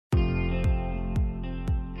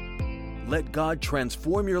Let God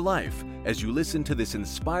transform your life as you listen to this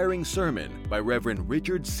inspiring sermon by Reverend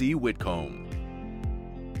Richard C. Whitcomb.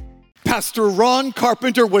 Pastor Ron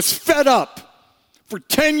Carpenter was fed up. For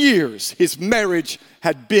 10 years, his marriage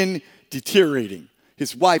had been deteriorating.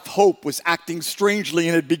 His wife, Hope, was acting strangely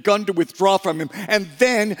and had begun to withdraw from him. And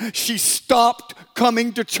then she stopped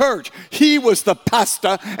coming to church. He was the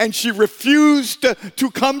pastor, and she refused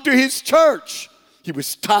to come to his church. He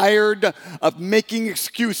was tired of making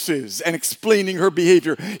excuses and explaining her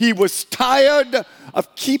behavior. He was tired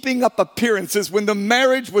of keeping up appearances when the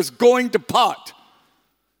marriage was going to pot.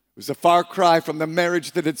 It was a far cry from the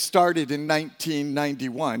marriage that had started in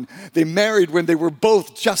 1991. They married when they were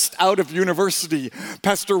both just out of university.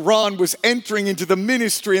 Pastor Ron was entering into the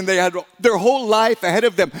ministry and they had their whole life ahead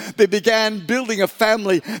of them. They began building a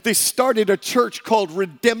family. They started a church called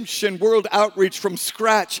Redemption World Outreach from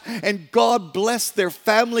scratch, and God blessed their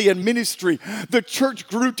family and ministry. The church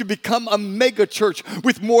grew to become a mega church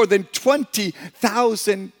with more than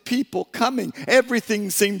 20,000 people coming. Everything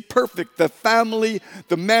seemed perfect. The family,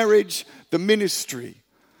 the marriage, the ministry.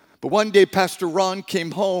 But one day, Pastor Ron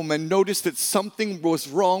came home and noticed that something was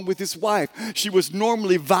wrong with his wife. She was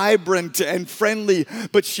normally vibrant and friendly,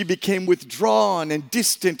 but she became withdrawn and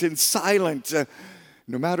distant and silent.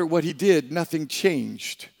 No matter what he did, nothing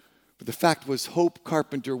changed. But the fact was, Hope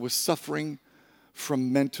Carpenter was suffering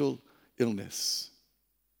from mental illness.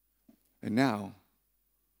 And now,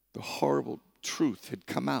 the horrible truth had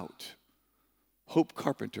come out. Hope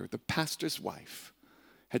Carpenter, the pastor's wife,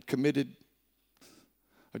 had committed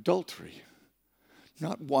adultery.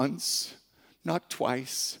 Not once, not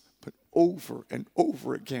twice, but over and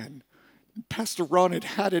over again. Pastor Ron had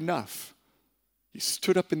had enough. He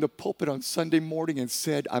stood up in the pulpit on Sunday morning and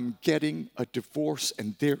said, "I'm getting a divorce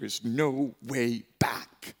and there is no way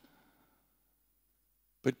back."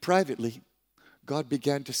 But privately, God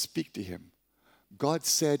began to speak to him. God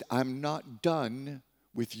said, "I'm not done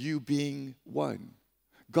with you being one."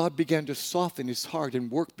 God began to soften his heart and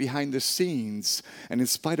work behind the scenes. And in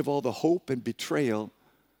spite of all the hope and betrayal,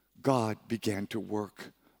 God began to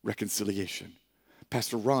work reconciliation.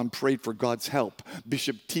 Pastor Ron prayed for God's help.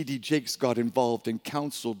 Bishop T.D. Jakes got involved and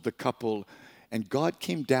counseled the couple. And God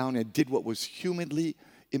came down and did what was humanly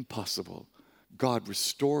impossible. God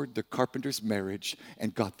restored the Carpenters' marriage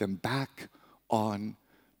and got them back on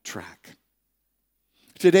track.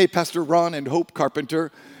 Today, Pastor Ron and Hope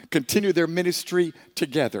Carpenter continue their ministry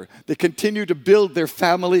together. They continue to build their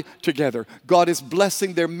family together. God is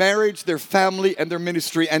blessing their marriage, their family, and their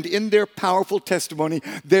ministry. And in their powerful testimony,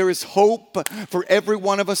 there is hope for every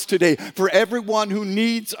one of us today, for everyone who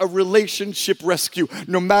needs a relationship rescue.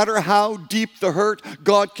 No matter how deep the hurt,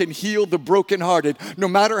 God can heal the brokenhearted. No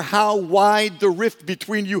matter how wide the rift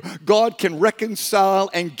between you, God can reconcile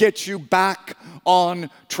and get you back on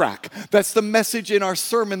track. That's the message in our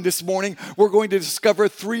sermon this morning. We're going to discover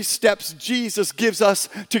 3 steps Jesus gives us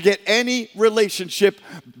to get any relationship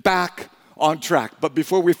back on track. But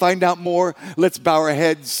before we find out more, let's bow our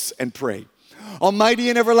heads and pray. Almighty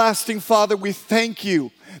and everlasting Father, we thank you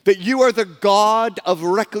that you are the God of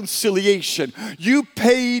reconciliation. You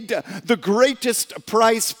paid the greatest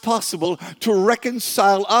price possible to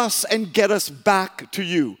reconcile us and get us back to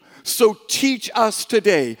you. So teach us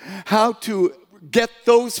today how to get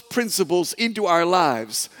those principles into our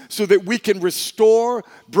lives so that we can restore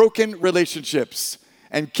broken relationships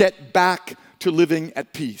and get back to living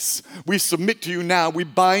at peace. We submit to you now. We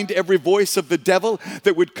bind every voice of the devil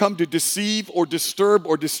that would come to deceive or disturb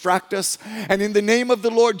or distract us. And in the name of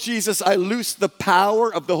the Lord Jesus, I loose the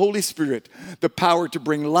power of the Holy Spirit, the power to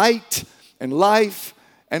bring light and life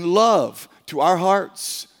and love to our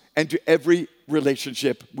hearts and to every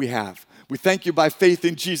relationship we have. We thank you by faith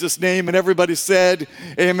in Jesus' name. And everybody said,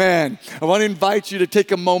 amen. I want to invite you to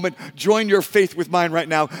take a moment, join your faith with mine right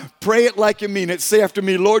now. Pray it like you mean it. Say after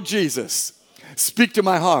me, Lord Jesus, speak to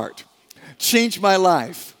my heart. Change my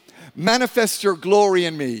life. Manifest your glory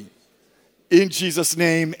in me. In Jesus'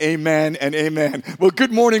 name, amen and amen. Well,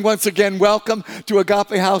 good morning once again. Welcome to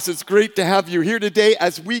Agape House. It's great to have you here today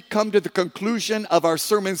as we come to the conclusion of our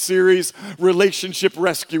sermon series, Relationship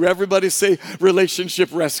Rescue. Everybody say, Relationship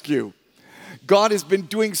Rescue. God has been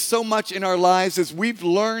doing so much in our lives as we've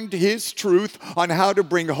learned His truth on how to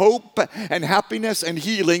bring hope and happiness and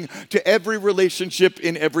healing to every relationship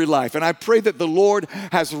in every life. And I pray that the Lord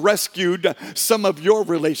has rescued some of your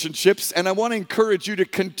relationships, and I want to encourage you to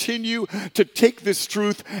continue to take this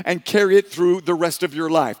truth and carry it through the rest of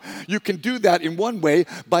your life. You can do that in one way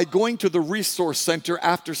by going to the Resource Center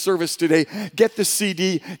after service today, get the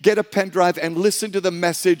CD, get a pen drive, and listen to the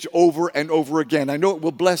message over and over again. I know it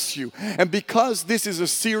will bless you. And because because this is a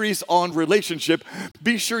series on relationship,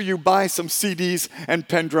 be sure you buy some CDs and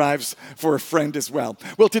pen drives for a friend as well.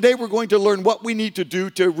 Well, today we're going to learn what we need to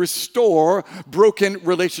do to restore broken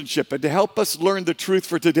relationship. And to help us learn the truth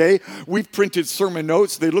for today, we've printed sermon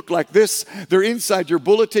notes. They look like this. They're inside your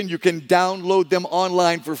bulletin. You can download them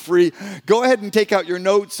online for free. Go ahead and take out your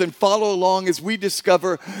notes and follow along as we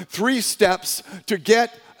discover 3 steps to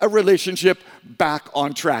get a relationship back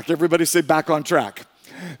on track. Everybody say back on track.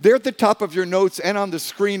 There at the top of your notes and on the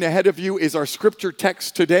screen ahead of you is our scripture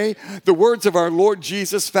text today, the words of our Lord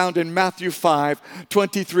Jesus found in Matthew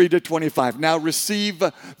 5:23-25. Now receive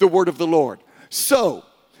the word of the Lord. So,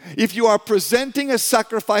 if you are presenting a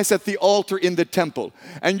sacrifice at the altar in the temple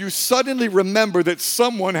and you suddenly remember that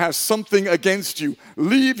someone has something against you,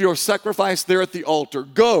 leave your sacrifice there at the altar.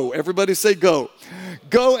 Go. Everybody say go.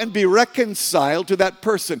 Go and be reconciled to that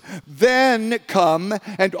person. Then come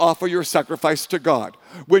and offer your sacrifice to God.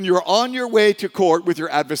 When you're on your way to court with your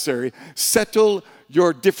adversary, settle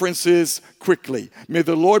your differences quickly. May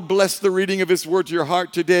the Lord bless the reading of His word to your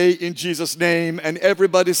heart today in Jesus' name. And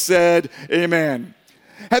everybody said, amen.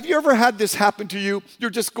 Have you ever had this happen to you?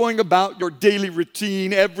 You're just going about your daily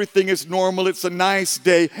routine. Everything is normal. It's a nice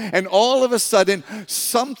day. And all of a sudden,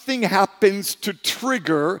 something happens to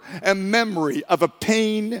trigger a memory of a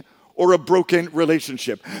pain or a broken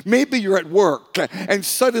relationship. Maybe you're at work and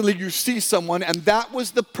suddenly you see someone and that was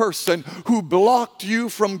the person who blocked you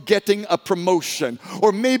from getting a promotion.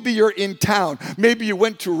 Or maybe you're in town. Maybe you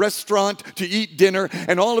went to a restaurant to eat dinner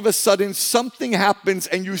and all of a sudden something happens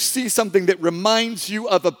and you see something that reminds you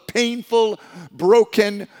of a painful,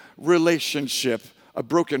 broken relationship, a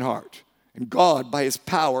broken heart. And God, by His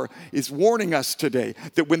power, is warning us today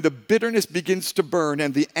that when the bitterness begins to burn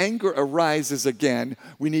and the anger arises again,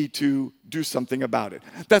 we need to do something about it.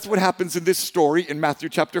 That's what happens in this story in Matthew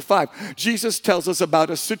chapter 5. Jesus tells us about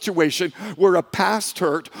a situation where a past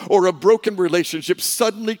hurt or a broken relationship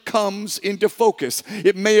suddenly comes into focus.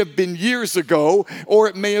 It may have been years ago or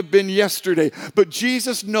it may have been yesterday, but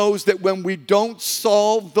Jesus knows that when we don't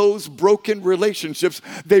solve those broken relationships,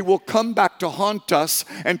 they will come back to haunt us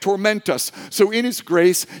and torment us. So in His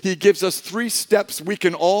grace, He gives us 3 steps we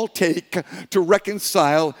can all take to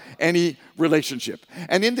reconcile any relationship.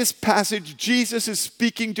 And in this passage, Jesus is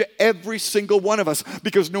speaking to every single one of us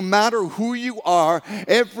because no matter who you are,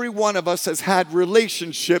 every one of us has had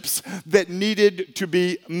relationships that needed to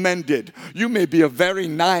be mended. You may be a very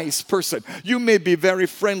nice person. You may be very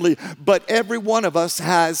friendly, but every one of us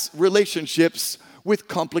has relationships with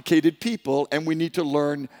complicated people, and we need to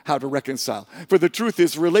learn how to reconcile. For the truth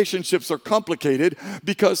is, relationships are complicated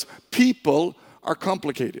because people are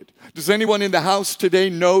complicated. Does anyone in the house today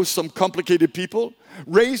know some complicated people?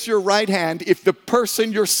 Raise your right hand if the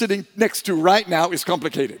person you're sitting next to right now is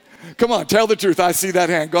complicated. Come on, tell the truth. I see that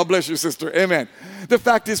hand. God bless you, sister. Amen. The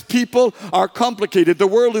fact is, people are complicated. The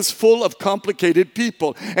world is full of complicated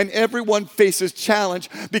people, and everyone faces challenge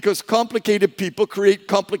because complicated people create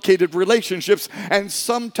complicated relationships, and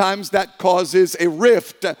sometimes that causes a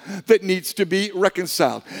rift that needs to be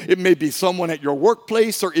reconciled. It may be someone at your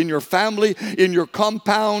workplace or in your family, in your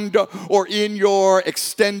compound, or in your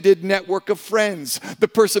extended network of friends. The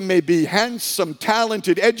person may be handsome,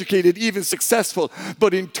 talented, educated, even successful,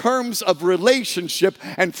 but in terms of relationship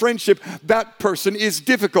and friendship, that person is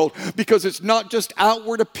difficult because it's not just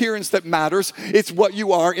outward appearance that matters, it's what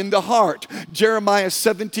you are in the heart. Jeremiah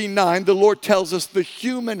 17:9, the Lord tells us the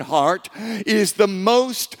human heart is the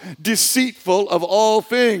most deceitful of all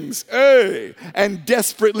things, and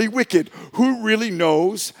desperately wicked. Who really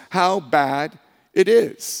knows how bad it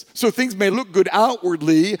is? So things may look good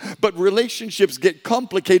outwardly, but relationships get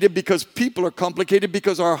complicated because people are complicated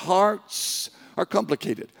because our hearts are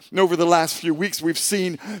complicated. And over the last few weeks, we've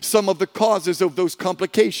seen some of the causes of those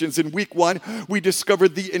complications. In week 1, we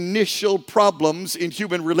discovered the initial problems in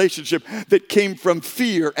human relationship that came from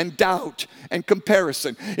fear and doubt and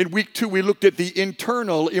comparison. In week 2, we looked at the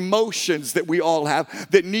internal emotions that we all have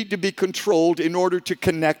that need to be controlled in order to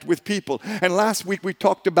connect with people. And last week, we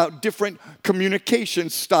talked about different communication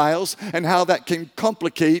styles and how that can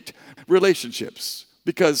complicate relationships.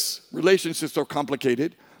 Because relationships are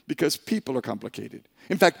complicated because people are complicated.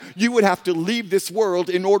 In fact, you would have to leave this world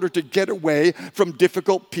in order to get away from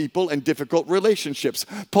difficult people and difficult relationships.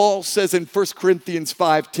 Paul says in 1 Corinthians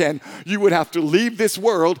 5:10, you would have to leave this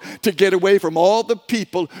world to get away from all the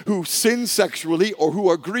people who sin sexually or who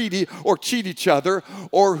are greedy or cheat each other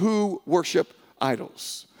or who worship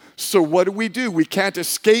idols. So what do? We can't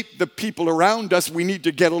escape the people around us. We need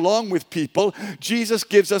to get along with people. Jesus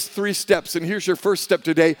gives us 3 steps, and here's your first step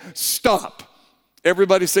today. Stop.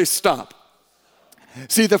 Everybody say stop.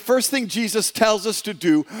 See, the first thing Jesus tells us to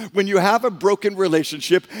do when you have a broken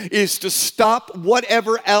relationship is to stop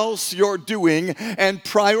whatever else you're doing and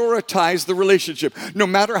prioritize the relationship. No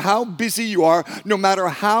matter how busy you are, no matter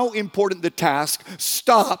how important the task,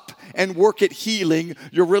 stop and work at healing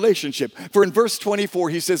your relationship. For in verse 24,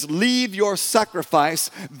 he says, leave your sacrifice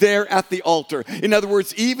there at the altar. In other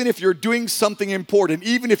words, even if you're doing something important,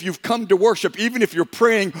 even if you've come to worship, even if you're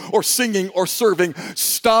praying or singing or serving,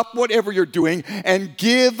 stop whatever you're doing and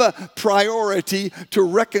give priority to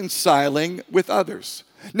reconciling with others.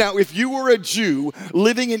 Now, if you were a Jew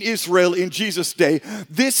living in Israel in Jesus' day,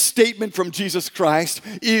 this statement from Jesus Christ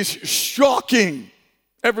is shocking.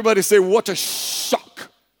 Everybody say, what a shock.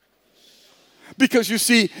 Because you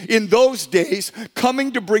see, in those days,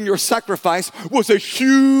 coming to bring your sacrifice was a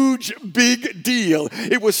huge, big deal.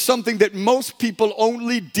 It was something that most people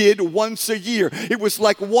only did once a year. It was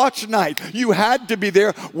like watch night. You had to be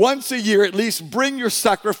there once a year at least, bring your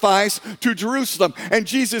sacrifice to Jerusalem. And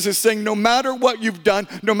Jesus is saying, no matter what you've done,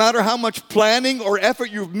 no matter how much planning or effort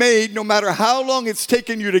you've made, no matter how long it's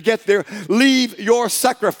taken you to get there, leave your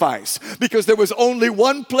sacrifice. Because there was only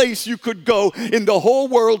one place you could go in the whole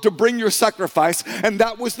world to bring your sacrifice, and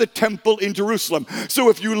that was the temple in Jerusalem. So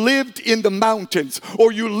if you lived in the mountains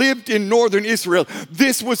or you lived in northern Israel,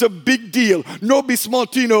 this was a big deal. No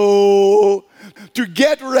bismontino. To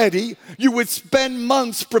get ready, you would spend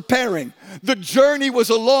months preparing. The journey was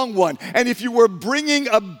a long one. And if you were bringing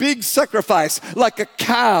a big sacrifice, like a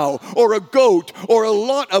cow or a goat or a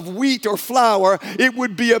lot of wheat or flour, it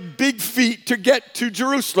would be a big feat to get to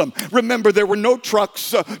Jerusalem. Remember, there were no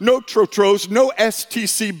trucks, no trotros, no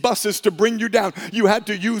STC buses to bring you down. You had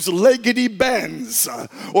to use Leggedy Benz.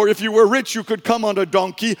 Or if you were rich, you could come on a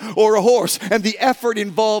donkey or a horse. And the effort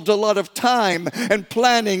involved a lot of time and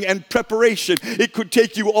planning and preparation. It could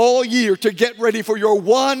take you all year to get ready for your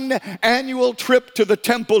one annual trip to the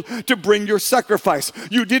temple to bring your sacrifice.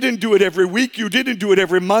 You didn't do it every week. You didn't do it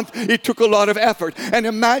every month. It took a lot of effort. And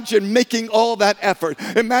imagine making all that effort.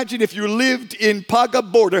 Imagine if you lived in Paga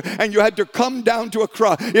border and you had to come down to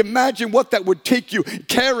Accra. Imagine what that would take you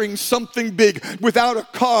carrying something big without a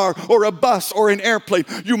car or a bus or an airplane.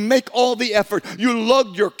 You make all the effort. You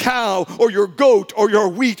lug your cow or your goat or your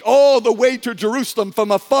wheat all the way to Jerusalem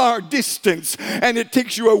from a far distance. And it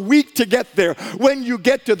takes you a week to get there. When you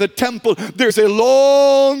get to the temple, there's a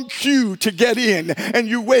long queue to get in, and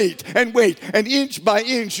you wait, and inch by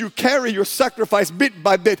inch you carry your sacrifice bit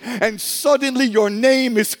by bit, and suddenly your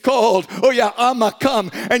name is called. Oh yeah, Amma, come.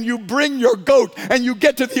 And you bring your goat, and you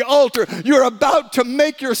get to the altar. You're about to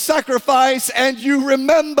make your sacrifice, and you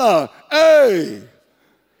remember, hey,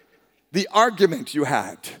 the argument you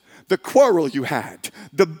had, the quarrel you had,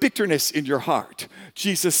 the bitterness in your heart.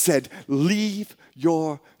 Jesus said, leave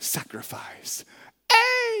your sacrifice.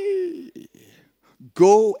 Hey!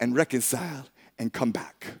 Go and reconcile and come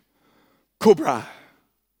back. Cobra.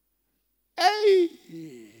 Hey!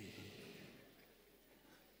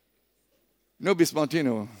 No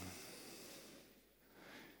bismontino.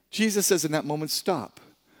 Jesus says in that moment, stop.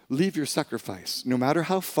 Leave your sacrifice, no matter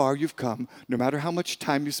how far you've come, no matter how much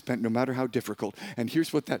time you spent, no matter how difficult. And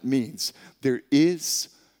here's what that means. There is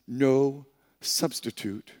no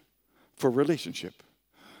substitute for relationship.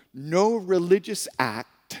 No religious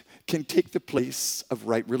act can take the place of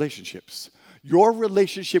right relationships. Your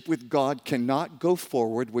relationship with God cannot go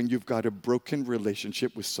forward when you've got a broken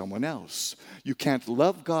relationship with someone else. You can't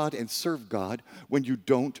love God and serve God when you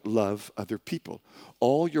don't love other people.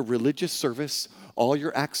 All your religious service, all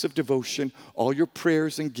your acts of devotion, all your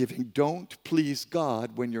prayers and giving don't please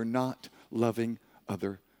God when you're not loving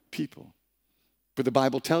other people. For the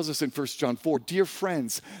Bible tells us in 1 John 4, dear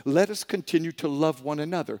friends, let us continue to love one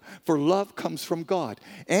another, for love comes from God.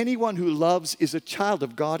 Anyone who loves is a child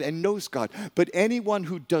of God and knows God, but anyone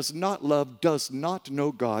who does not love does not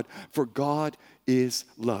know God, for God is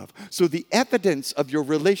love. So the evidence of your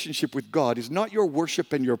relationship with God is not your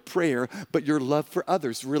worship and your prayer, but your love for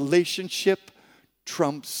others. Relationship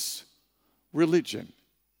trumps religion.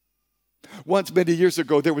 Once, many years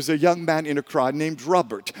ago, there was a young man in Accra named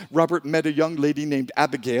Robert. Robert met a young lady named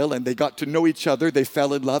Abigail, and they got to know each other. They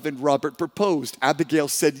fell in love, and Robert proposed. Abigail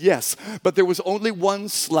said yes, but there was only one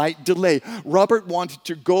slight delay. Robert wanted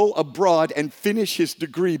to go abroad and finish his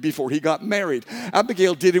degree before he got married.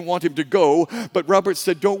 Abigail didn't want him to go, but Robert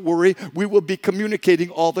said, don't worry, we will be communicating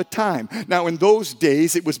all the time. Now, in those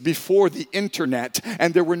days, it was before the internet,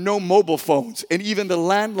 and there were no mobile phones, and even the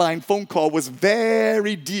landline phone call was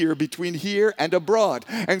very dear between between here and abroad.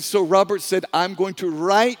 And so Robert said, I'm going to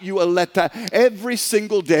write you a letter every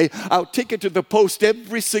single day. I'll take it to the post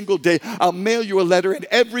every single day. I'll mail you a letter, and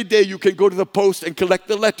every day you can go to the post and collect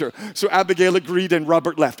the letter. So Abigail agreed, and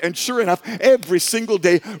Robert left. And sure enough, every single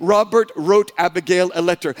day, Robert wrote Abigail a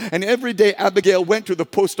letter. And every day, Abigail went to the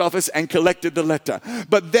post office and collected the letter.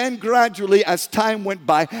 But then gradually, as time went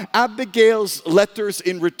by, Abigail's letters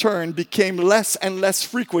in return became less and less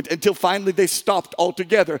frequent until finally they stopped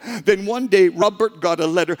altogether. Then one day, Robert got a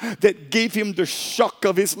letter that gave him the shock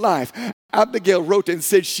of his life. Abigail wrote and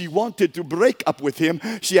said she wanted to break up with him.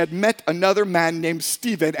 She had met another man named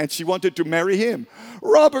Stephen, and she wanted to marry him.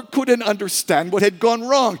 Robert couldn't understand what had gone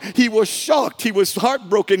wrong. He was shocked. He was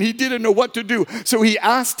heartbroken. He didn't know what to do. So he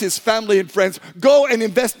asked his family and friends, go and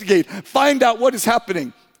investigate. Find out what is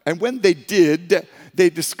happening. And when they did, they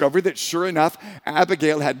discovered that sure enough,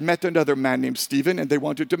 Abigail had met another man named Stephen, and they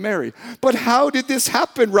wanted to marry. But how did this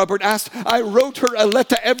happen? Robert asked. I wrote her a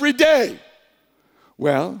letter every day.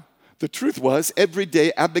 Well, the truth was, every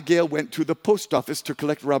day Abigail went to the post office to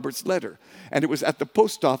collect Robert's letter. And it was at the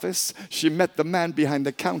post office she met the man behind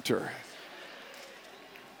the counter.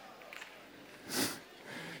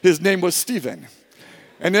 His name was Stephen.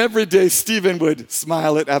 And every day Stephen would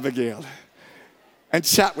smile at Abigail and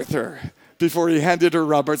chat with her before he handed her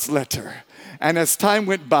Robert's letter. And as time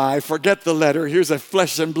went by, forget the letter, here's a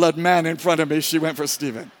flesh and blood man in front of me, she went for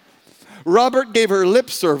Stephen. Robert gave her lip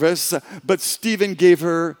service, but Stephen gave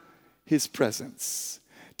her his presence.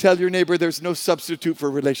 Tell your neighbor there's no substitute for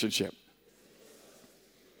relationship.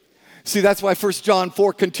 See, that's why 1 John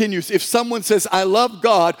 4 continues. If someone says, I love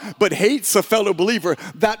God, but hates a fellow believer,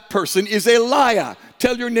 that person is a liar.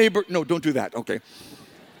 Tell your neighbor, no, don't do that, okay.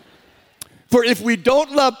 For if we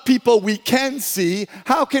don't love people we can see,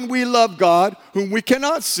 how can we love God whom we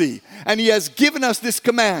cannot see? And he has given us this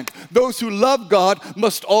command. Those who love God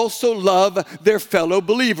must also love their fellow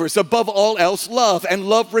believers. Above all else, love. And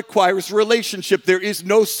love requires relationship. There is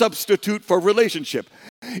no substitute for relationship.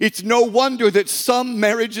 It's no wonder that some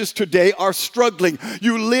marriages today are struggling.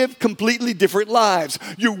 You live completely different lives.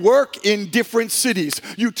 You work in different cities.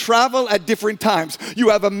 You travel at different times. You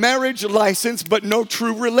have a marriage license, but no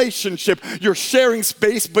true relationship. You're sharing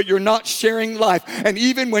space, but you're not sharing life. And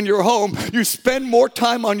even when you're home, you spend more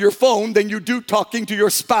time on your phone than you do talking to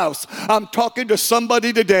your spouse. I'm talking to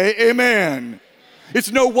somebody today. Amen. It's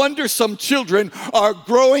no wonder some children are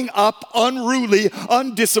growing up unruly,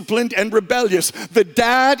 undisciplined, and rebellious. The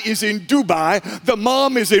dad is in Dubai, the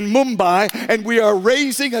mom is in Mumbai, and we are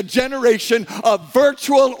raising a generation of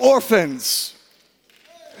virtual orphans.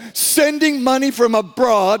 Sending money from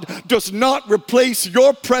abroad does not replace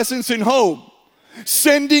your presence in home.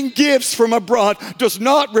 Sending gifts from abroad does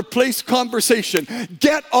not replace conversation.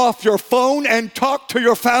 Get off your phone and talk to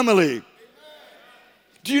your family.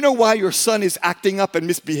 Do you know why your son is acting up and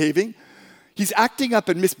misbehaving? He's acting up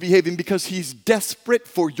and misbehaving because he's desperate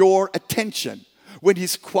for your attention. When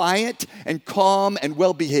he's quiet and calm and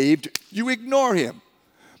well-behaved, you ignore him.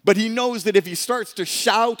 But he knows that if he starts to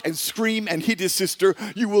shout and scream and hit his sister,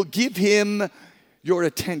 you will give him your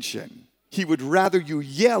attention. He would rather you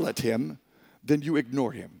yell at him than you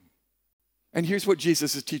ignore him. And here's what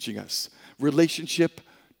Jesus is teaching us. Relationship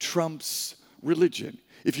trumps religion.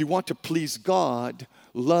 If you want to please God,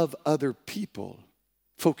 love other people,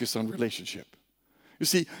 focus on relationship. You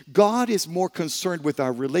see, God is more concerned with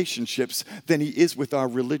our relationships than he is with our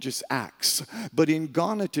religious acts. But in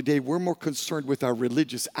Ghana today, we're more concerned with our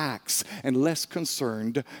religious acts and less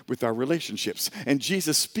concerned with our relationships. And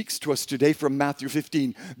Jesus speaks to us today from Matthew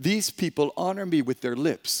 15. These people honor me with their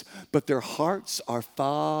lips, but their hearts are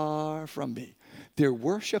far from me. Their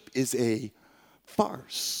worship is a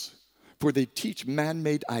farce, for they teach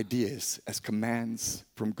man-made ideas as commands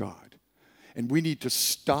from God. And we need to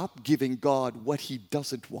stop giving God what he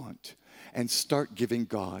doesn't want and start giving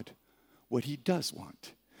God what he does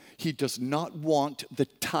want. He does not want the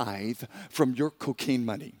tithe from your cocaine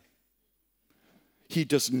money. He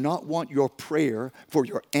does not want your prayer for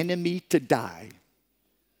your enemy to die.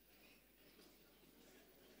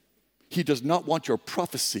 He does not want your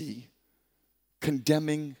prophecy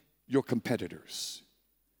condemning your competitors.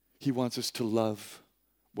 He wants us to love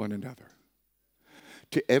one another.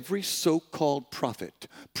 To every so-called prophet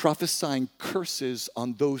prophesying curses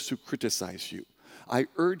on those who criticize you, I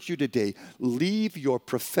urge you today, leave your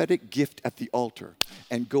prophetic gift at the altar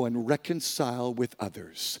and go and reconcile with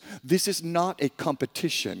others. This is not a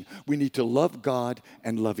competition. We need to love God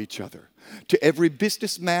and love each other. To every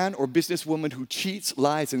businessman or businesswoman who cheats,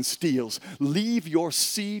 lies, and steals, leave your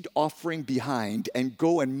seed offering behind and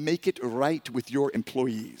go and make it right with your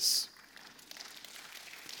employees.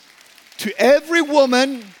 To every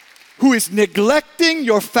woman who is neglecting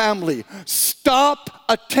your family, stop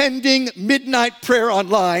attending midnight prayer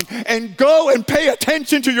online and go and pay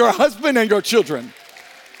attention to your husband and your children.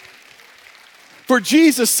 For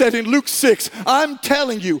Jesus said in Luke 6, I'm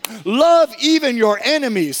telling you, love even your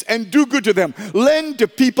enemies and do good to them. Lend to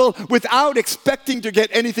people without expecting to get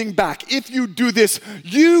anything back. If you do this,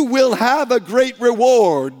 you will have a great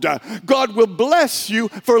reward. God will bless you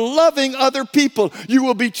for loving other people. You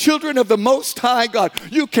will be children of the Most High God.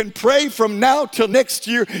 You can pray from now till next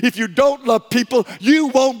year. If you don't love people, you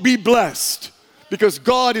won't be blessed. Because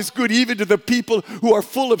God is good even to the people who are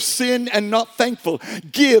full of sin and not thankful.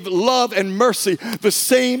 Give love and mercy the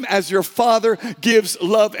same as your Father gives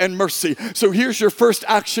love and mercy. So here's your first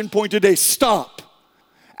action point today. Stop.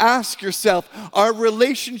 Ask yourself, are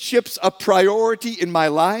relationships a priority in my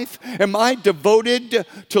life? Am I devoted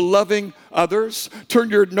to loving others? Turn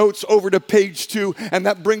your notes over to page 2, and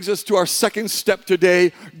that brings us to our second step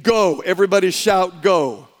today. Go. Everybody shout,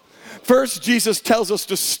 go. First, Jesus tells us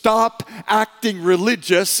to stop acting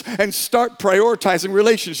religious and start prioritizing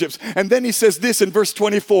relationships. And then he says this in verse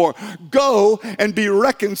 24, go and be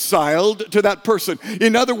reconciled to that person.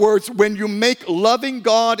 In other words, when you make loving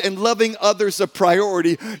God and loving others a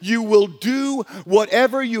priority, you will do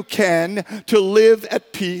whatever you can to live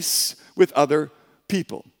at peace with other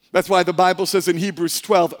people. That's why the Bible says in Hebrews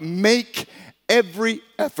 12, make every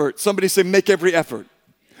effort. Somebody say, make every effort.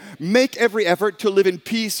 Make every effort to live in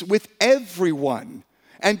peace with everyone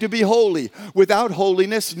and to be holy. Without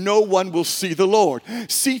holiness, no one will see the Lord.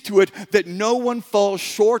 See to it that no one falls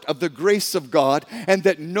short of the grace of God and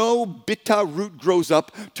that no bitter root grows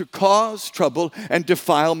up to cause trouble and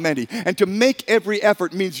defile many. And to make every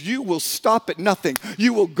effort means you will stop at nothing.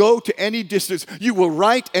 You will go to any distance. You will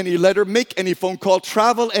write any letter, make any phone call,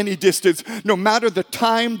 travel any distance. No matter the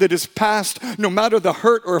time that is passed, no matter the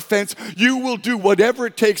hurt or offense, you will do whatever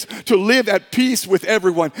it takes to live at peace with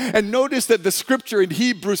everyone. And notice that the scripture in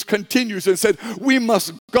Hebrews continues and said, we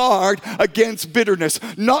must guard against bitterness,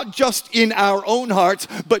 not just in our own hearts,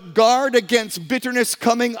 but guard against bitterness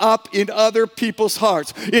coming up in other people's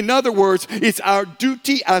hearts. In other words, it's our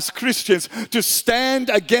duty as Christians to stand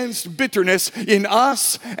against bitterness in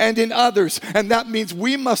us and in others. And that means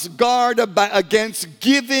we must guard against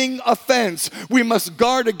giving offense. We must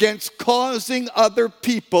guard against causing other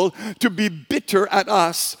people to be bitter at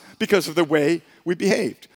us because of the way we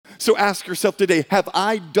behaved. So ask yourself today, have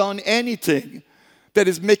I done anything that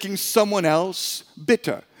is making someone else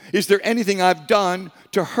bitter? Is there anything I've done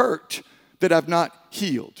to hurt that I've not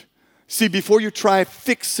healed? See, before you try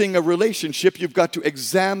fixing a relationship, you've got to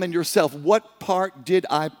examine yourself. What part did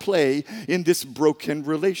I play in this broken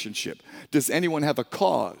relationship? Does anyone have a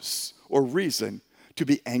cause or reason to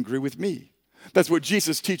be angry with me? That's what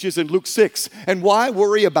Jesus teaches in Luke 6. And why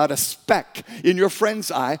worry about a speck in your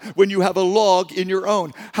friend's eye when you have a log in your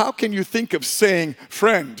own? How can you think of saying,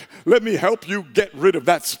 friend, let me help you get rid of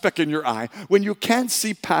that speck in your eye when you can't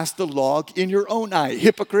see past the log in your own eye?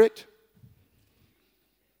 Hypocrite.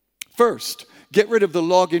 First, get rid of the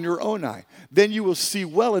log in your own eye. Then you will see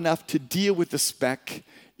well enough to deal with the speck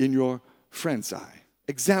in your friend's eye.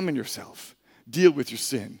 Examine yourself. Deal with your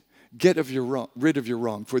sin. Get rid of your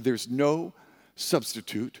wrong, for there's no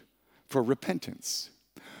substitute for repentance.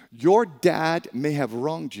 Your dad may have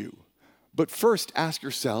wronged you, but first ask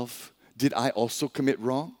yourself, did I also commit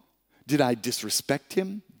wrong? Did I disrespect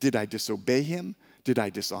him? Did I disobey him? Did I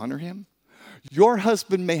dishonor him? Your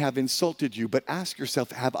husband may have insulted you, but ask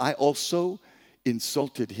yourself, have I also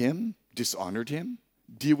insulted him, dishonored him?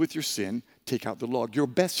 Deal with your sin, take out the log. Your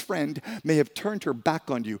best friend may have turned her back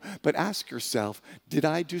on you, but ask yourself, did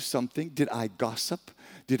I do something? Did I gossip?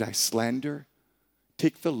 Did I slander?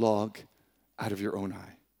 Take the log out of your own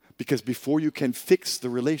eye. Because before you can fix the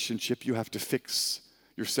relationship, you have to fix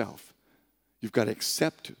yourself. You've got to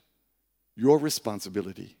accept your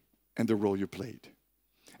responsibility and the role you played.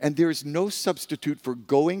 And there is no substitute for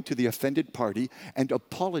going to the offended party and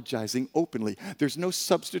apologizing openly. There's no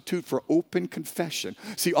substitute for open confession.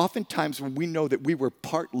 See, oftentimes when we know that we were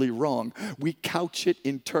partly wrong, we couch it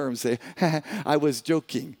in terms, say, I was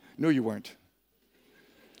joking. No, you weren't.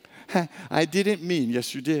 I didn't mean,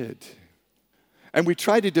 yes, you did. And we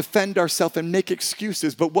try to defend ourselves and make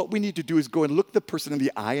excuses, but what we need to do is go and look the person in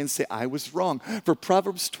the eye and say, I was wrong. For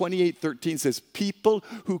Proverbs 28:13 says, people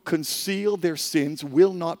who conceal their sins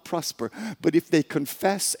will not prosper, but if they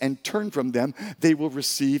confess and turn from them, they will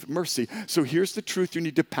receive mercy. So here's the truth you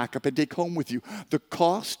need to pack up and take home with you. The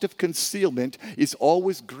cost of concealment is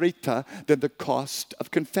always greater than the cost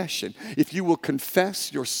of confession. If you will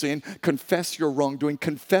confess your sin, confess your wrongdoing,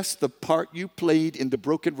 confess the part you played in the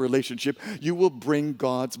broken relationship, you will bring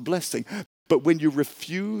God's blessing. But when you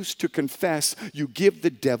refuse to confess, you give the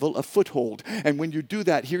devil a foothold. And when you do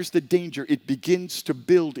that, here's the danger. It begins to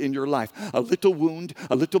build in your life. A little wound,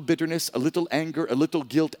 a little bitterness, a little anger, a little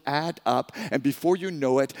guilt add up. And before you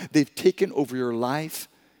know it, they've taken over your life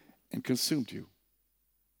and consumed you.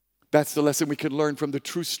 That's the lesson we can learn from the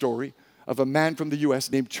true story of a man from the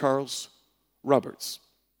U.S. named Charles Roberts.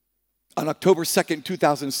 On October 2nd,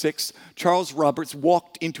 2006, Charles Roberts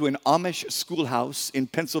walked into an Amish schoolhouse in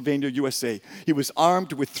Pennsylvania, USA. He was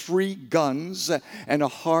armed with 3 guns and a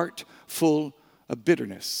heart full of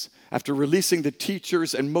bitterness. After releasing the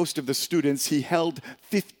teachers and most of the students, he held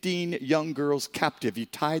 15 young girls captive. He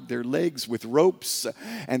tied their legs with ropes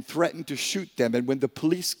and threatened to shoot them. And when the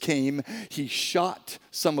police came, he shot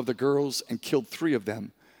some of the girls and killed 3 of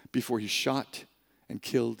them before he shot and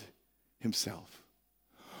killed himself.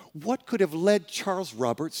 What could have led Charles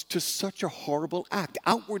Roberts to such a horrible act?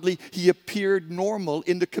 Outwardly, he appeared normal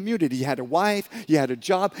in the community. He had a wife, he had a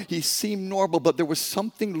job, he seemed normal, but there was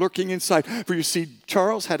something lurking inside. For you see,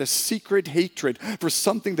 Charles had a secret hatred for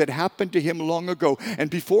something that happened to him long ago. And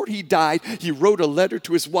before he died, he wrote a letter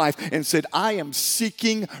to his wife and said, I am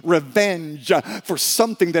seeking revenge for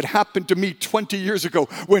something that happened to me 20 years ago.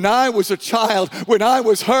 When I was a child, when I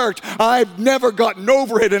was hurt, I've never gotten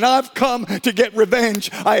over it, and I've come to get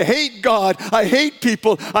revenge. I hate God, I hate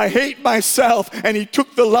people, I hate myself. And he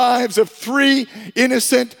took the lives of 3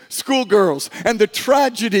 innocent schoolgirls. And the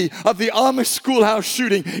tragedy of the Amish schoolhouse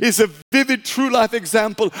shooting is a vivid true life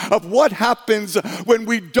example of what happens when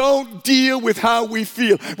we don't deal with how we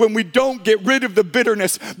feel, when we don't get rid of the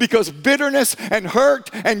bitterness, because bitterness and hurt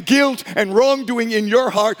and guilt and wrongdoing in your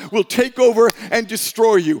heart will take over and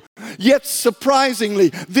destroy you. Yet surprisingly,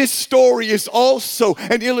 this story is also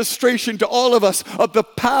an illustration to all of us of the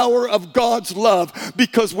power of God's love,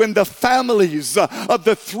 because when the families of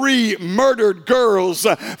the 3 murdered girls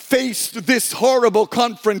faced this horrible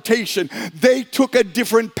confrontation, they took a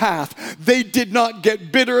different path. They did not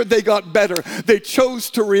get bitter, they got better. They chose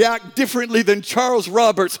to react differently than Charles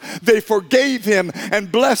Roberts. They forgave him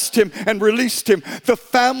and blessed him and released him. The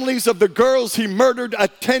families of the girls he murdered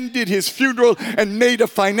attended his funeral and made a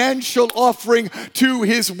financial offering to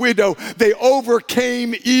his widow. They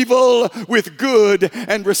overcame evil with good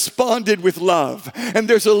and responded with love. And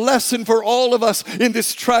there's a lesson for all of us in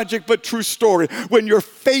this tragic but true story. When you're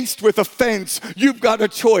faced with offense, you've got a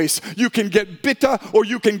choice. You can get bitter or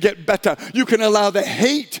you can get better. You can allow the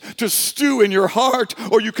hate to stew in your heart,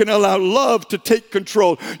 or you can allow love to take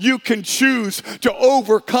control. You can choose to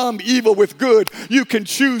overcome evil with good. You can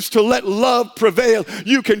choose to let love prevail.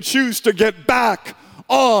 You can choose to get back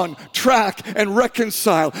on track and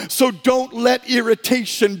reconcile. So don't let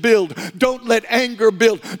irritation build. Don't let anger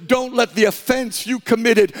build. Don't let the offense you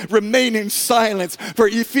committed remain in silence. For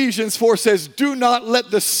Ephesians 4 says, do not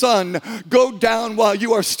let the sun go down while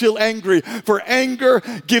you are still angry, for anger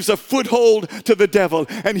gives a foothold to the devil.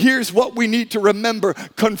 And here's what we need to remember.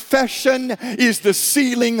 Confession is the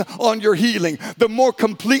ceiling on your healing. The more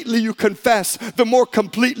completely you confess, the more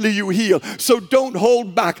completely you heal. So don't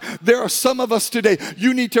hold back. There are some of us today,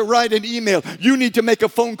 you need to write an email. You need to make a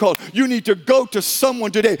phone call. You need to go to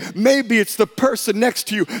someone today. Maybe it's the person next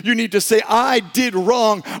to you. You need to say, I did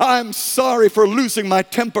wrong. I'm sorry for losing my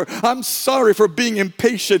temper. I'm sorry for being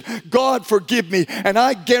impatient. God, forgive me. And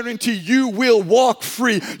I guarantee you will walk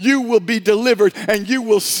free. You will be delivered, and you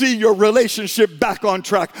will see your relationship back on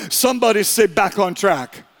track. Somebody say back on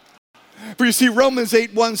track. For you see, Romans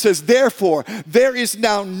 8:1 says, therefore, there is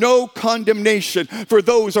now no condemnation for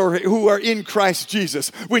those who are in Christ Jesus.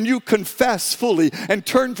 When you confess fully and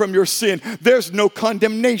turn from your sin, there's no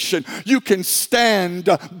condemnation. You can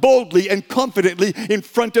stand boldly and confidently in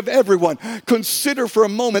front of everyone. Consider for a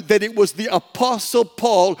moment that it was the Apostle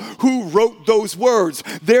Paul who wrote those words.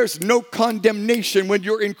 There's no condemnation when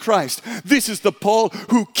you're in Christ. This is the Paul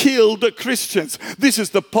who killed Christians. This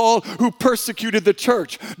is the Paul who persecuted the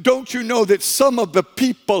church. Don't you know that some of the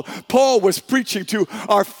people Paul was preaching to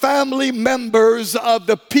are family members of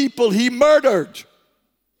the people he murdered?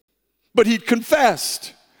 But he'd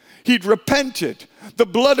confessed. He'd repented. The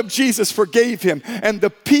blood of Jesus forgave him, and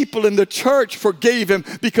the people in the church forgave him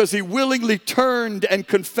because he willingly turned and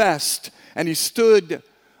confessed, and he stood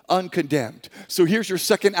uncondemned. So here's your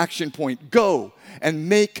second action point. Go and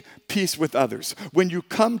make peace with others. When you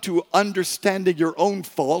come to understanding your own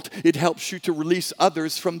fault, it helps you to release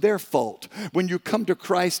others from their fault. When you come to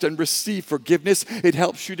Christ and receive forgiveness, it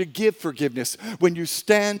helps you to give forgiveness. When you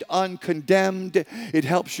stand uncondemned, it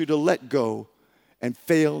helps you to let go and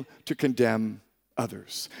fail to condemn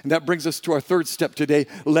others. And that brings us to our third step today.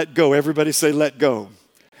 Let go. Everybody say let go.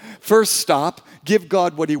 First, stop, give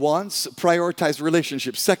God what he wants, prioritize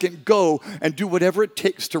relationships. Second, go and do whatever it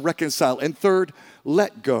takes to reconcile. And third,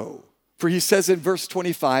 let go. For he says in verse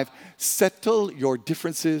 25, settle your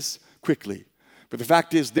differences quickly. But the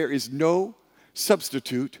fact is, there is no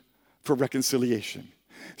substitute for reconciliation.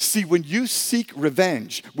 See, when you seek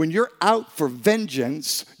revenge, when you're out for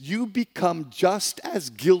vengeance, you become just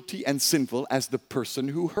as guilty and sinful as the person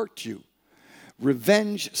who hurt you.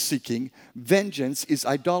 Revenge seeking, vengeance is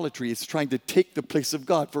idolatry. It's trying to take the place of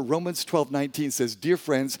God. For Romans 12:19 says, dear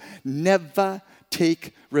friends, never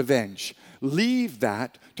take revenge. Leave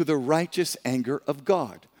that to the righteous anger of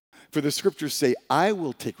God. For the scriptures say, I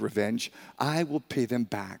will take revenge. I will pay them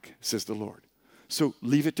back, says the Lord. So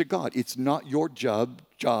leave it to God. It's not your job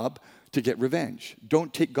to get revenge.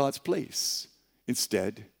 Don't take God's place.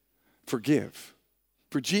 Instead, forgive.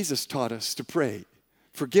 For Jesus taught us to pray,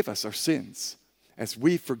 forgive us our sins, as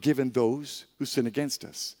we've forgiven those who sin against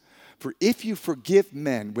us. For if you forgive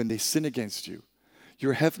men when they sin against you,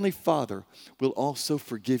 your heavenly Father will also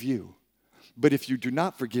forgive you. But if you do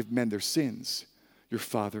not forgive men their sins, your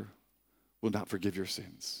Father will not forgive your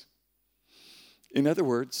sins. In other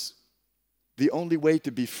words, the only way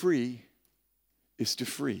to be free is to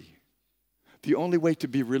free. The only way to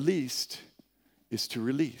be released is to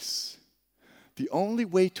release. The only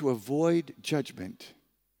way to avoid judgment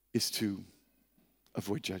is to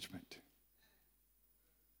avoid judgment.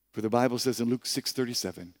 For the Bible says in Luke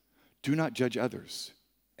 6:37, do not judge others,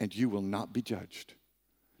 and you will not be judged.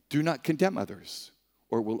 Do not condemn others,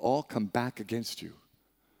 or it will all come back against you.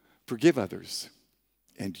 Forgive others,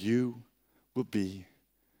 and you will be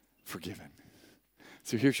forgiven.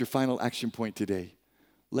 So here's your final action point today.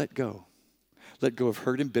 Let go. Let go of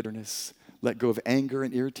hurt and bitterness. Let go of anger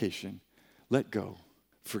and irritation. Let go.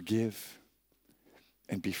 Forgive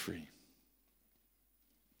and be free.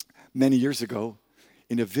 Many years ago,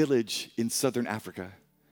 in a village in southern Africa,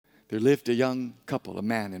 there lived a young couple, a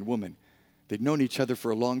man and woman. They'd known each other for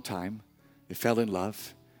a long time. They fell in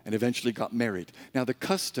love and eventually got married. Now, the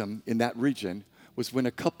custom in that region was when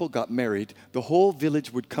a couple got married, the whole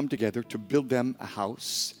village would come together to build them a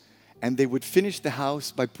house, and they would finish the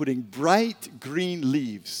house by putting bright green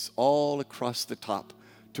leaves all across the top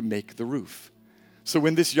to make the roof. So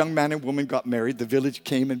when this young man and woman got married, the village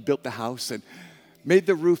came and built the house and made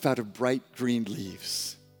the roof out of bright green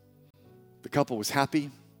leaves. The couple was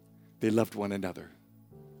happy. They loved one another.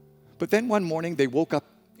 But then one morning, they woke up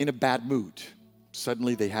in a bad mood.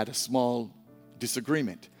 Suddenly, they had a small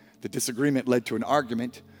disagreement. The disagreement led to an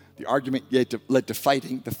argument. The argument led to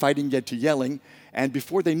fighting. The fighting led to yelling. And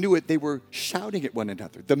before they knew it, they were shouting at one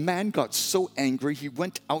another. The man got so angry, he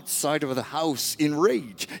went outside of the house in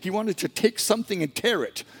rage. He wanted to take something and tear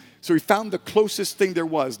it. So he found the closest thing there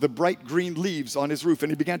was, the bright green leaves on his roof,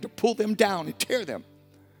 and he began to pull them down and tear them.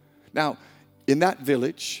 Now, in that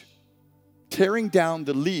village, tearing down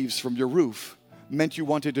the leaves from your roof meant you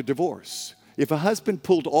wanted a divorce. If a husband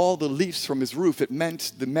pulled all the leaves from his roof, it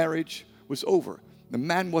meant the marriage was over. The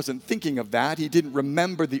man wasn't thinking of that. He didn't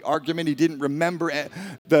remember the argument. He didn't remember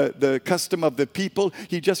the custom of the people.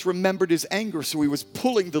 He just remembered his anger, so he was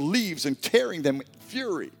pulling the leaves and tearing them with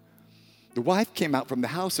fury. The wife came out from the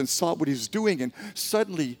house and saw what he was doing, and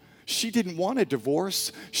suddenly she didn't want a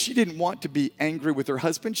divorce. She didn't want to be angry with her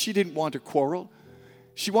husband. She didn't want to quarrel.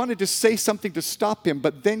 She wanted to say something to stop him,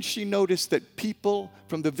 but then she noticed that people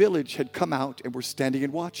from the village had come out and were standing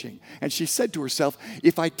and watching. And she said to herself,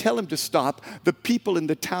 if I tell him to stop, the people in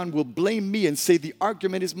the town will blame me and say the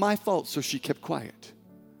argument is my fault. So she kept quiet.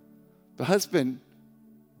 The husband,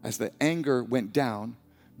 as the anger went down,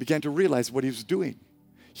 began to realize what he was doing.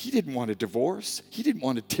 He didn't want a divorce. He didn't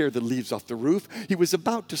want to tear the leaves off the roof. He was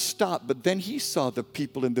about to stop, but then he saw the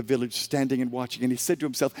people in the village standing and watching, and he said to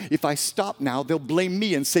himself, if I stop now, they'll blame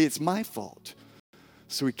me and say it's my fault.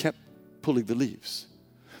 So he kept pulling the leaves.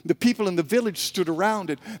 The people in the village stood around,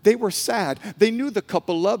 and they were sad. They knew the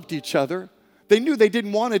couple loved each other. They knew they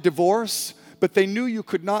didn't want a divorce, but they knew you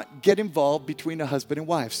could not get involved between a husband and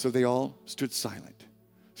wife, so they all stood silent.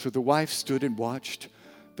 So the wife stood and watched.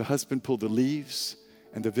 The husband pulled the leaves,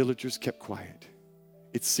 and the villagers kept quiet.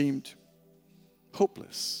 It seemed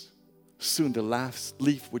hopeless. Soon the last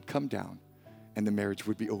leaf would come down and the marriage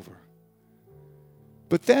would be over.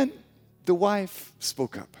 But then the wife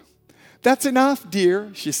spoke up. That's enough,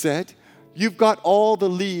 dear, she said. You've got all the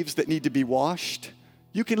leaves that need to be washed.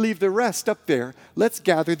 You can leave the rest up there. Let's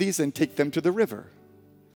gather these and take them to the river.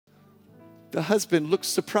 The husband looked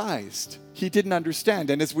surprised. He didn't understand.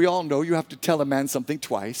 And as we all know, you have to tell a man something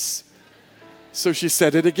twice. So she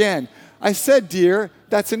said it again. I said, dear,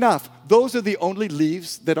 that's enough. Those are the only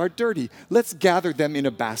leaves that are dirty. Let's gather them in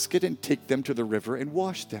a basket and take them to the river and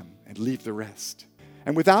wash them. and leave the rest.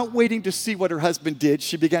 And without waiting to see what her husband did,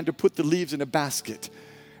 she began to put the leaves in a basket.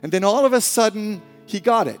 And then all of a sudden, he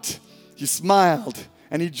got it. He smiled,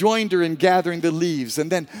 and he joined her in gathering the leaves. And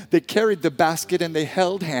then they carried the basket, and they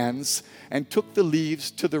held hands and took the leaves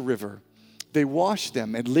to the river. They washed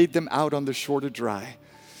them and laid them out on the shore to dry.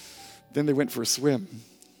 Then they went for a swim.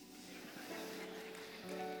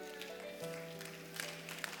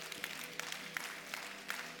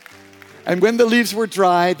 And when the leaves were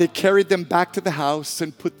dry, they carried them back to the house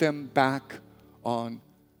and put them back on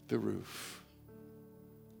the roof.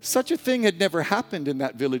 Such a thing had never happened in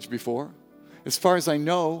that village before. As far as I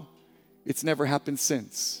know, it's never happened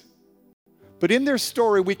since. But in their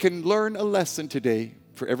story, we can learn a lesson today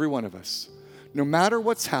for every one of us. No matter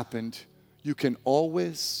what's happened, you can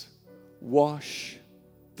always wash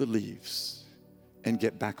the leaves and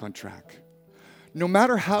get back on track. No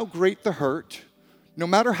matter how great the hurt, no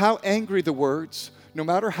matter how angry the words, no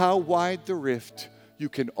matter how wide the rift, you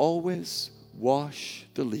can always wash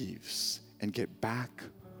the leaves and get back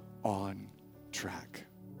on track.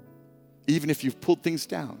 Even if you've pulled things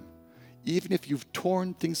down, even if you've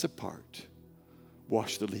torn things apart,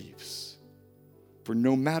 wash the leaves. For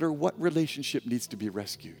no matter what relationship needs to be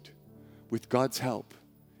rescued, with God's help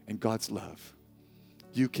and God's love,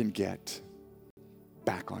 you can get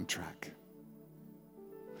back on track.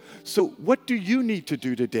 So what do you need to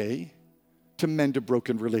do today to mend a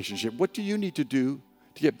broken relationship? What do you need to do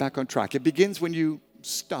to get back on track? It begins when you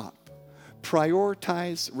stop.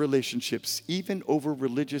 Prioritize relationships, even over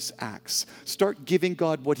religious acts. Start giving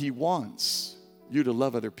God what He wants you to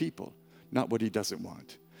love other people, not what He doesn't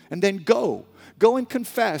want. And then go. Go and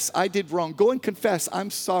confess, I did wrong. Go and confess, I'm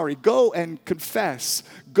sorry. Go and confess.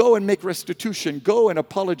 Go and make restitution. Go and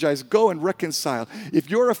apologize. Go and reconcile. If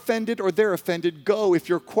you're offended or they're offended, go. If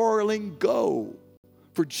you're quarreling, go.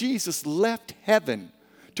 For Jesus left heaven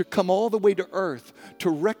to come all the way to earth to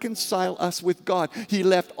reconcile us with God. He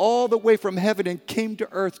left all the way from heaven and came to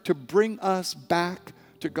earth to bring us back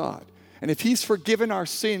to God. And if He's forgiven our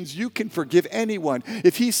sins, you can forgive anyone.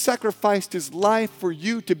 If He sacrificed His life for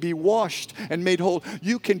you to be washed and made whole,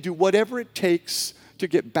 you can do whatever it takes to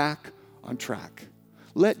get back on track.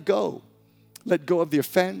 Let go. Let go of the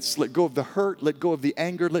offense. Let go of the hurt. Let go of the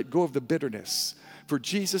anger. Let go of the bitterness. For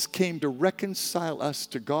Jesus came to reconcile us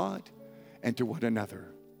to God and to one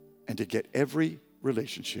another and to get every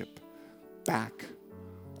relationship back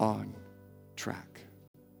on track.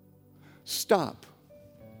 Stop.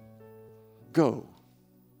 Go.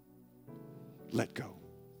 Let go.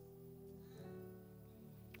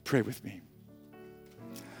 Pray with me.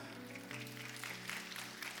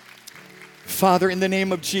 Father, in the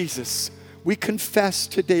name of Jesus, we confess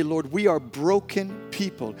today, Lord, we are broken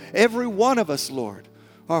people. Every one of us, Lord,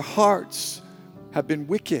 our hearts have been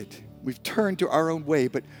wicked. We've turned to our own way,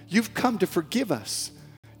 but you've come to forgive us.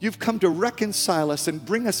 You've come to reconcile us and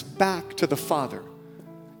bring us back to the Father.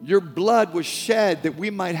 Your blood was shed that we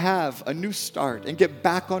might have a new start and get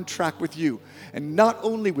back on track with you. And not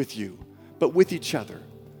only with you, but with each other.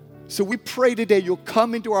 So we pray today you'll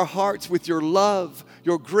come into our hearts with your love,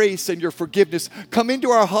 your grace, and your forgiveness. Come into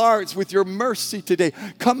our hearts with your mercy today.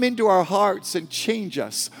 Come into our hearts and change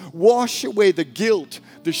us. Wash away the guilt,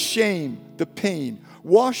 the shame, the pain.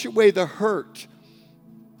 Wash away the hurt.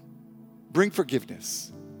 Bring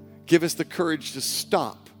forgiveness. Give us the courage to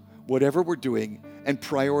stop whatever we're doing and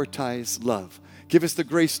prioritize love. Give us the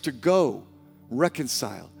grace to go,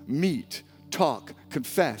 reconcile, meet, talk,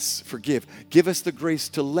 confess, forgive. Give us the grace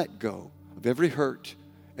to let go of every hurt,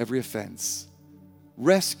 every offense.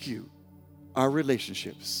 Rescue our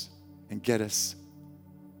relationships and get us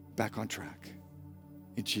back on track.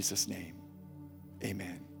 In Jesus' name,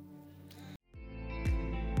 amen.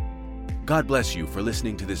 God bless you for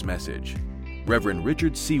listening to this message. Reverend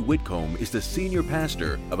Richard C. Whitcomb is the senior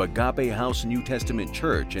pastor of Agape House New Testament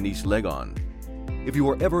Church in East Legon. If you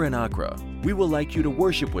are ever in Accra, we would like you to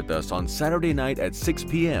worship with us on Saturday night at 6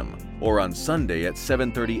 p.m. or on Sunday at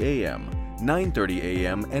 7:30 a.m., 9:30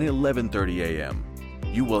 a.m., and 11:30 a.m.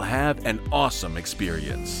 You will have an awesome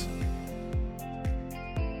experience.